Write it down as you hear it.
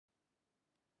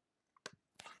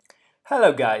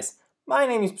Hello guys, my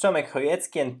name is Przemek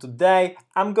Chojecki and today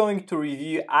I'm going to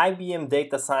review IBM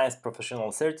Data Science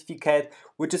Professional Certificate,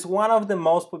 which is one of the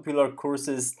most popular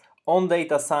courses on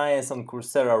data science on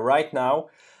Coursera right now,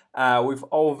 with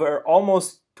over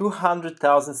almost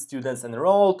 200,000 students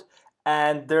enrolled,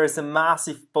 and there's a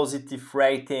massive positive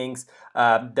ratings.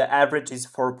 The average is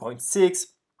 4.6,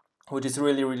 which is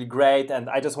really great, and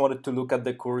I just wanted to look at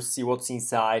the course, see what's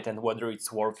inside and whether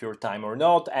it's worth your time or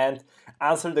not, and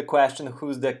answer the question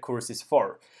who's the course is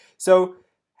for. So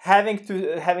having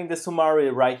the summary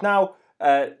right now,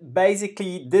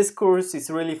 basically this course is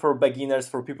really for beginners,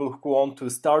 for people who want to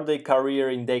start their career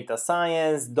in data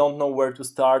science, don't know where to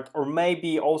start, or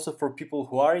maybe also for people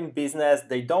who are in business,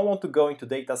 they don't want to go into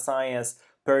data science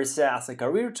per se as a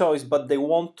career choice, but they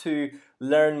want to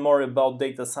learn more about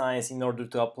data science in order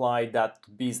to apply that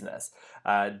to business.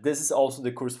 This is also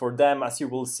the course for them, as you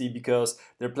will see, because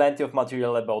there's plenty of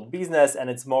material about business and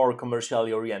it's more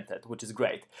commercially oriented, which is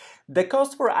great. The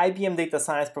cost for IBM Data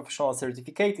Science Professional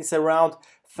Certificate is around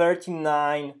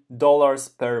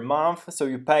 $39 per month, so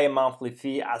you pay a monthly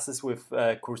fee as is with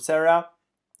Coursera.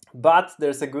 But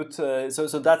there's a good,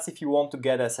 so that's if you want to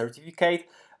get a certificate,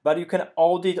 but you can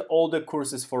audit all the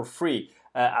courses for free,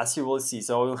 as you will see.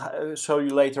 So I'll show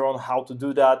you later on how to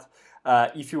do that.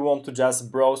 If you want to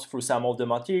just browse through some of the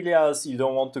materials, you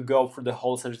don't want to go through the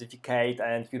whole certificate,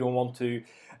 and you don't want to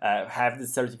have the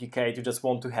certificate, you just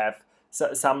want to have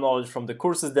some knowledge from the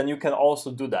courses, then you can also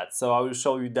do that. So I will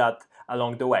show you that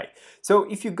along the way. So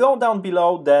if you go down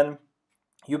below, then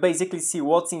you basically see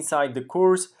what's inside the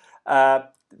course.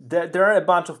 There are a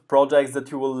bunch of projects that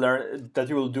you will learn, that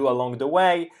you will do along the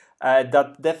way,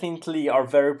 that definitely are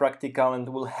very practical and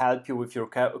will help you with your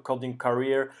coding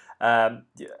career.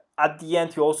 At the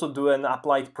end, you also do an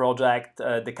applied project,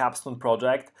 the capstone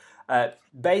project.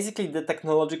 Basically, the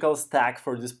technological stack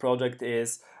for this project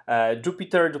is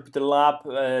Jupyter Lab,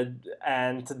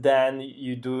 and then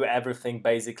you do everything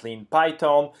basically in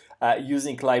Python,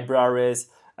 using libraries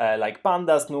like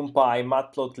Pandas, NumPy,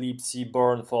 Matplotlib,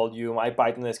 Born, Volume,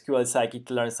 IPython, SQL,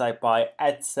 Scikit-learn, SciPy,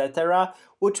 etc.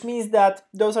 Which means that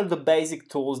those are the basic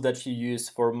tools that you use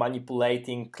for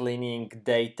manipulating, cleaning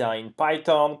data in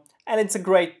Python, and it's a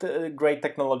great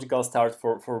technological start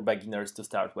for beginners to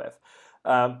start with.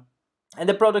 And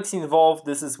the products involved,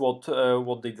 this is what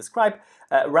they describe: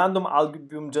 random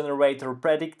album generator,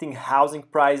 predicting housing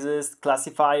prices,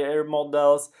 classifier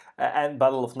models, and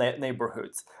battle of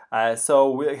neighborhoods. So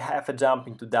we'll have a jump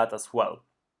into that as well.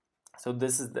 So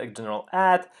this is the general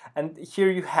ad, and here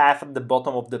you have at the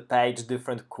bottom of the page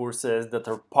different courses that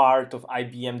are part of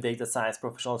IBM Data Science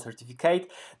Professional Certificate.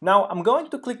 Now I'm going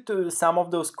to click to some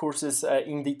of those courses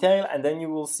in detail, and then you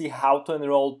will see how to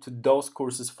enroll to those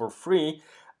courses for free.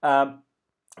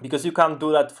 Because you can't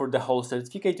do that for the whole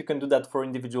certificate, you can do that for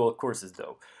individual courses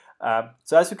though.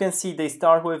 So as you can see, they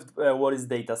start with what is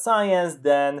data science,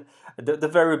 then the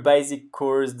very basic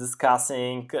course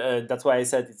discussing, that's why I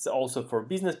said it's also for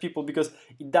business people, because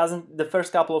it doesn't, the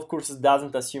first couple of courses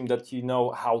doesn't assume that you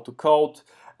know how to code.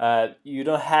 You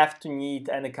don't have to need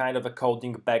any kind of a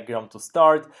coding background to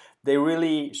start. They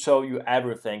really show you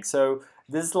everything. So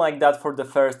this is like that for the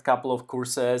first couple of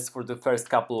courses, for the first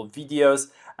couple of videos.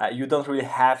 You don't really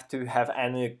have to have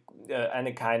any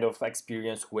kind of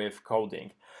experience with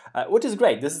coding, which is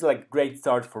great. This is like great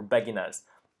start for beginners.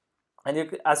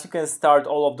 And as you can start,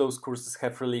 all of those courses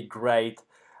have really great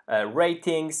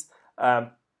ratings.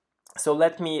 So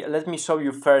let me show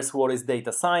you first what is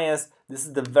data science. This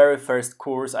is the very first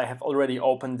course. I have already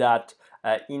opened that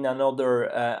in another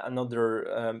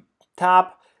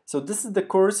tab. So this is the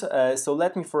course. So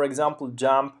let me, for example,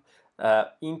 jump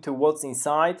into what's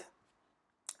inside.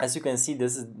 As you can see,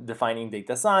 this is defining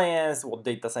data science, what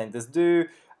data scientists do,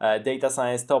 data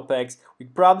science topics. We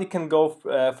probably can go,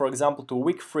 for example, to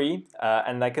week 3,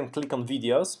 and I can click on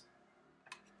videos.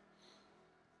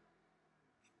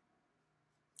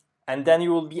 And then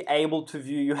you will be able to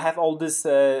view, you have all these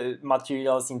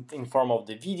materials in form of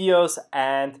the videos.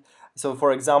 And so,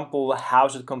 for example, how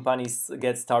should companies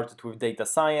get started with data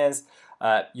science?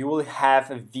 You will have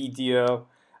a video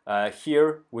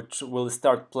here, which will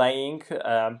start playing,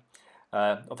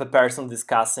 of a person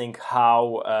discussing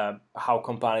how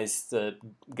companies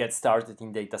get started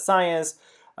in data science.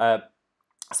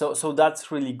 So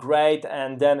that's really great.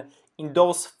 And then in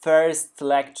those first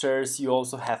lectures, you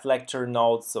also have lecture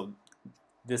notes. So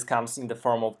this comes in the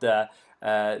form of the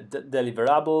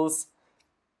deliverables.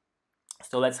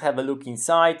 So let's have a look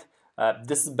inside.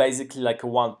 This is basically like a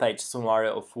one-page summary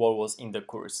of what was in the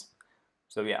course.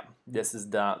 So yeah, this is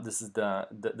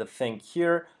the thing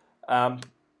here.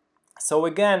 So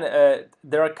again,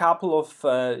 there are a couple of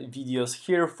videos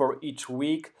here for each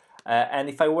week, and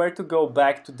if I were to go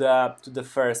back to the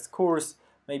first course,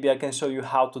 maybe I can show you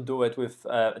how to do it with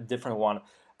a different one.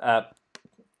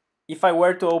 If I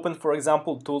were to open, for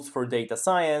example, tools for data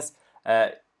science,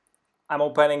 I'm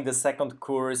opening the second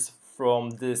course from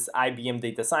this IBM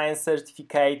data science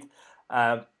certificate.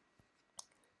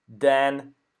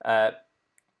 Then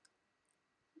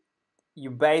you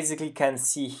basically can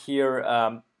see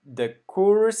here the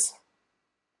course,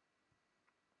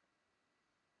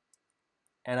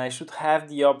 and I should have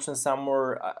the option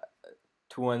somewhere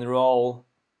to enroll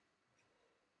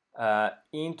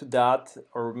into that,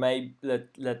 or maybe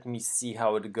let me see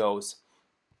how it goes.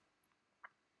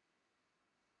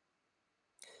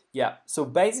 Yeah, so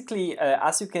basically,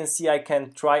 as you can see, I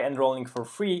can try enrolling for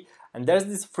free, and there's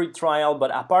this free trial, but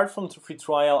apart from the free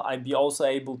trial, I'd be also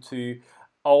able to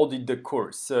audit the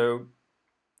course. So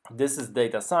this is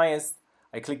data science.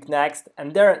 I click next,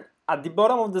 and there at the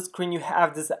bottom of the screen you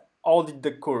have this audit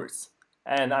the course,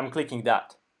 and I'm clicking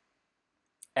that.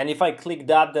 And if I click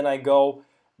that, then I go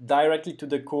directly to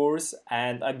the course,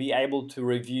 and I'll be able to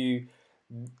review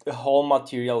the whole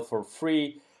material for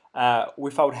free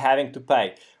without having to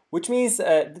pay. Which means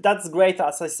that's great,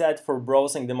 as I said, for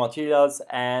browsing the materials,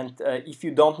 and if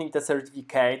you don't need a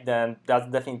certificate, then that's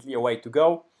definitely a way to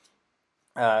go.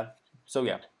 So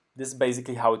yeah, this is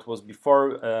basically how it was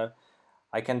before.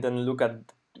 I can then look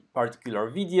at particular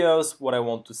videos, what I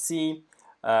want to see.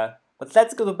 But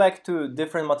let's go back to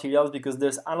different materials, because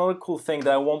there's another cool thing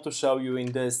that I want to show you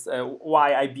in this,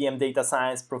 why IBM Data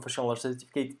Science Professional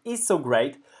Certificate is so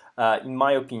great, in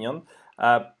my opinion.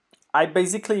 I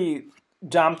basically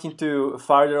jumped into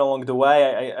farther along the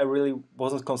way. I really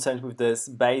wasn't concerned with this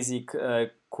basic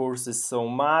courses so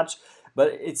much,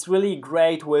 but it's really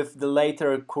great with the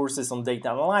later courses on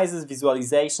data analysis,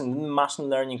 visualization, machine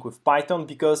learning with Python,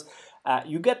 because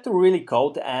you get to really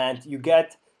code, and you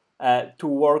get to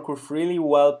work with really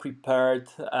well prepared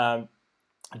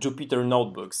Jupyter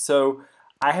notebooks. So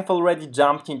I have already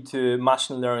jumped into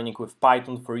machine learning with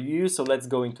Python for you, so let's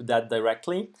go into that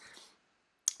directly.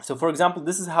 So for example,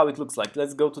 this is how it looks like.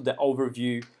 Let's go to the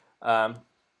overview of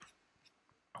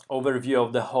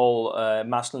the whole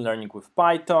machine learning with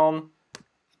Python.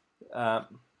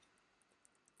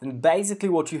 And basically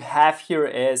what you have here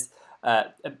is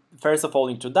first of all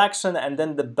introduction, and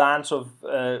then the bunch of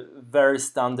very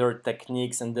standard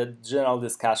techniques and the general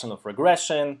discussion of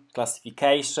regression,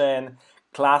 classification,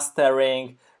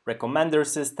 clustering, recommender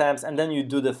systems, and then you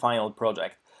do the final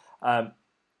project.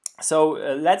 So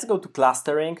let's go to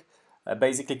clustering.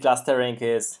 Basically clustering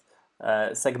is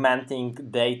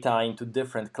segmenting data into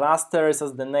different clusters,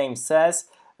 as the name says.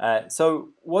 So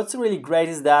what's really great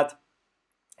is that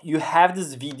you have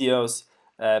these videos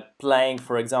playing,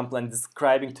 for example, and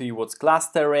describing to you what's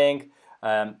clustering,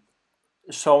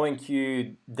 showing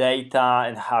you data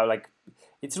and how, like,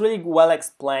 it's really well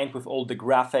explained with all the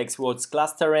graphics what's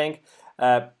clustering.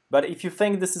 But if you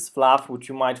think this is fluff, which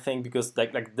you might think, because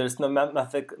like there's no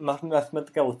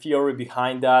mathematical theory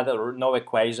behind that, or no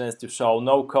equations to show,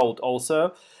 no code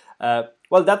also.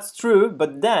 Well, that's true,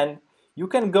 but then you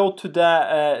can go to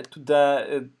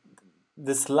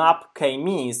this lab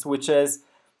k-means, which is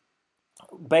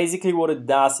basically what it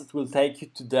does. It will take you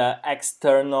to the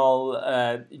external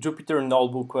Jupyter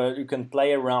notebook, where you can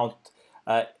play around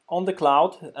on the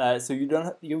cloud, so you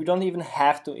don't even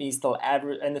have to install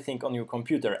anything on your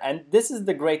computer. And this is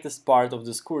the greatest part of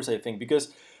this course, I think,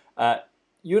 because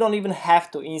you don't even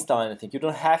have to install anything. You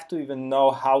don't have to even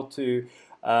know how to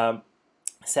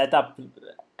set up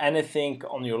anything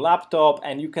on your laptop,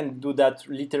 and you can do that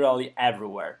literally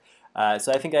everywhere.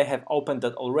 So I think I have opened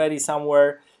that already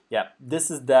somewhere. Yeah, this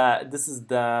is the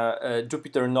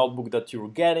Jupyter notebook that you're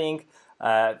getting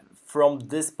from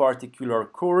this particular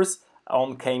course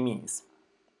on k-means.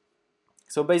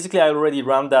 So basically I already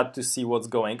ran that to see what's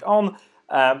going on,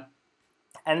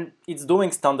 and it's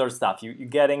doing standard stuff. You're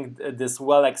getting this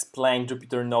well-explained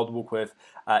Jupyter notebook with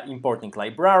importing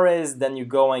libraries, then you're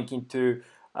going into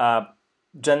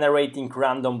generating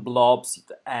random blobs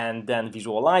and then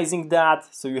visualizing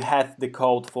that. So you have the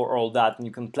code for all that, and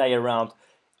you can play around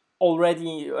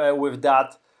already with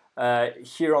that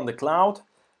here on the cloud.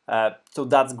 So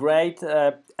that's great.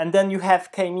 And then you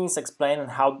have k-means explained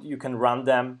and how you can run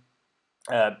them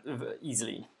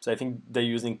easily. So I think they're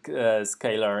using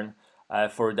sklearn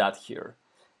for that here.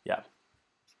 Yeah.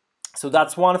 So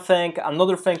that's one thing.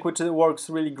 Another thing which works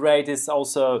really great is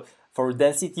also for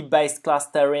density-based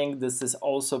clustering. This is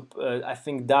also, I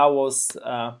think that was,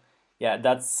 yeah,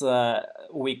 that's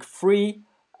week 3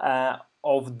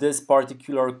 of this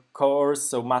particular course,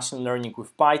 so machine learning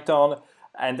with Python.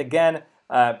 And again,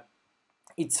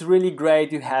 it's really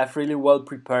great. You have really well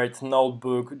prepared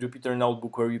notebook, Jupyter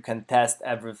notebook, where you can test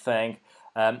everything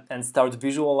and start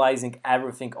visualizing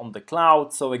everything on the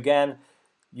cloud. So again,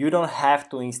 you don't have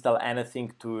to install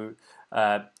anything to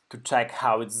check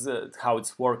how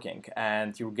it's working,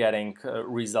 and you're getting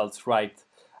results right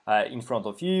in front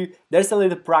of you. There's a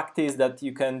little practice that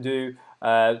you can do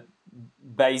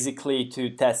basically to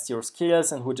test your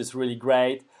skills, and which is really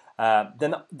great.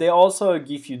 Then they also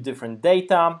give you different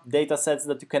data sets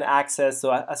that you can access.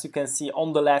 So as you can see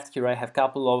on the left here, I have a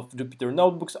couple of Jupyter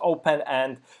notebooks open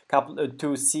and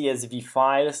two CSV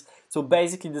files. So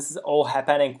basically this is all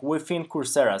happening within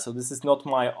Coursera. So this is not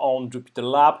my own Jupyter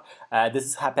lab. This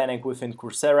is happening within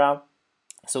Coursera.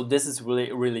 So this is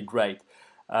really, really great.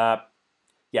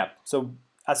 Yeah, so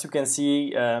as you can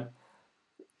see,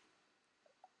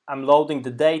 I'm loading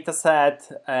the data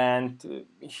set, and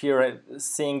here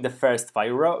seeing the first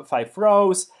five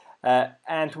rows,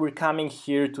 and we're coming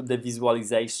here to the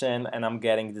visualization, and I'm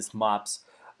getting these maps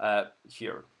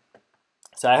here.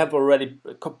 So I have already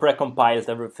pre-compiled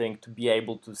everything to be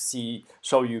able to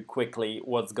show you quickly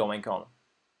what's going on.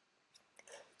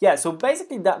 Yeah, so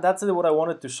basically that's what I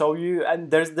wanted to show you,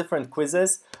 and there's different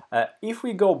quizzes. If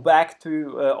we go back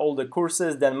to all the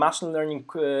courses, then machine learning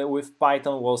with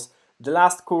Python was the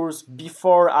last course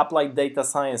before applied data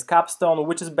science capstone,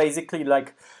 which is basically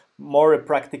like more a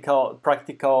practical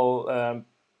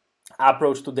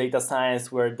approach to data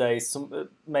science, where they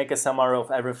make a summary of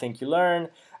everything you learn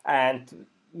and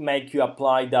make you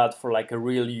apply that for like a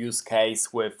real use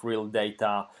case with real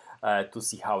data to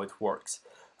see how it works.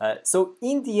 So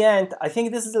in the end, I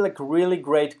think this is like a really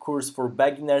great course for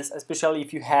beginners, especially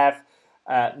if you have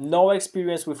no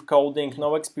experience with coding,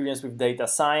 no experience with data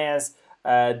science.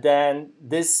 Then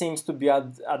this seems to be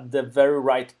at the very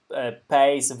right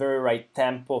pace, very right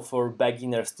tempo for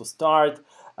beginners to start.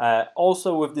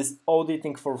 Also with this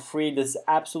auditing for free, this is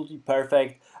absolutely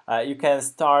perfect. You can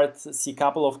see a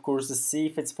couple of courses, see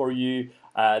if it's for you,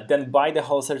 then buy the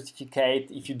whole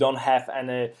certificate if you don't have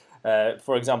any,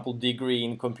 for example, degree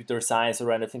in computer science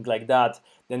or anything like that,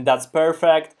 then that's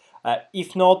perfect.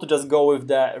 If not, just go with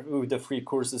the free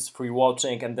courses, free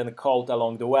watching, and then code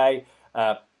along the way.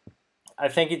 I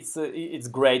think it's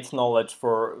great knowledge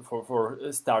for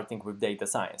starting with data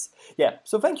science. Yeah,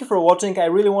 so thank you for watching. I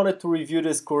really wanted to review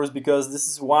this course because this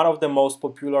is one of the most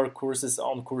popular courses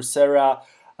on Coursera,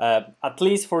 at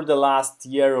least for the last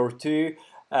year or two,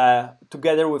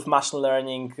 together with machine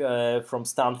learning from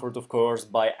Stanford, of course,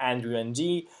 by Andrew and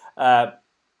G.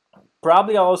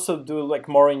 Probably also do like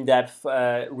more in-depth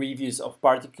reviews of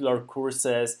particular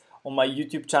courses on my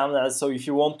YouTube channel, so if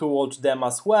you want to watch them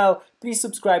as well, please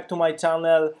subscribe to my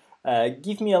channel,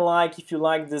 give me a like if you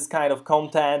like this kind of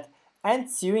content, and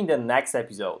see you in the next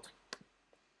episode.